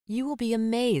You will be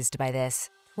amazed by this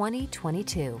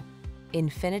 2022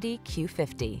 INFINITI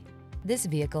Q50. This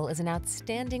vehicle is an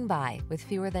outstanding buy with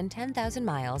fewer than 10,000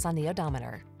 miles on the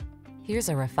odometer. Here's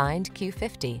a refined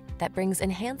Q50 that brings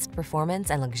enhanced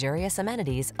performance and luxurious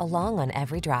amenities along on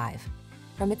every drive.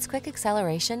 From its quick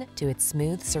acceleration to its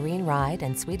smooth, serene ride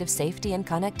and suite of safety and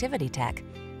connectivity tech,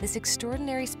 this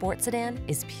extraordinary sports sedan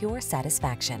is pure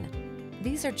satisfaction.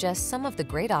 These are just some of the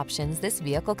great options this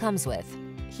vehicle comes with: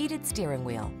 heated steering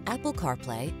wheel, Apple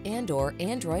CarPlay and/or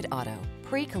Android Auto,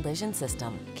 pre-collision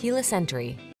system, keyless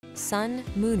entry, sun,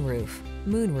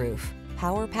 moonroof,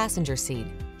 power passenger seat,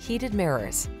 heated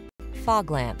mirrors,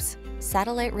 fog lamps,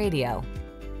 satellite radio.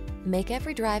 Make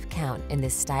every drive count in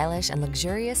this stylish and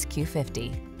luxurious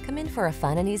Q50. Come in for a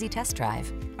fun and easy test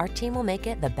drive. Our team will make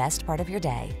it the best part of your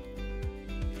day.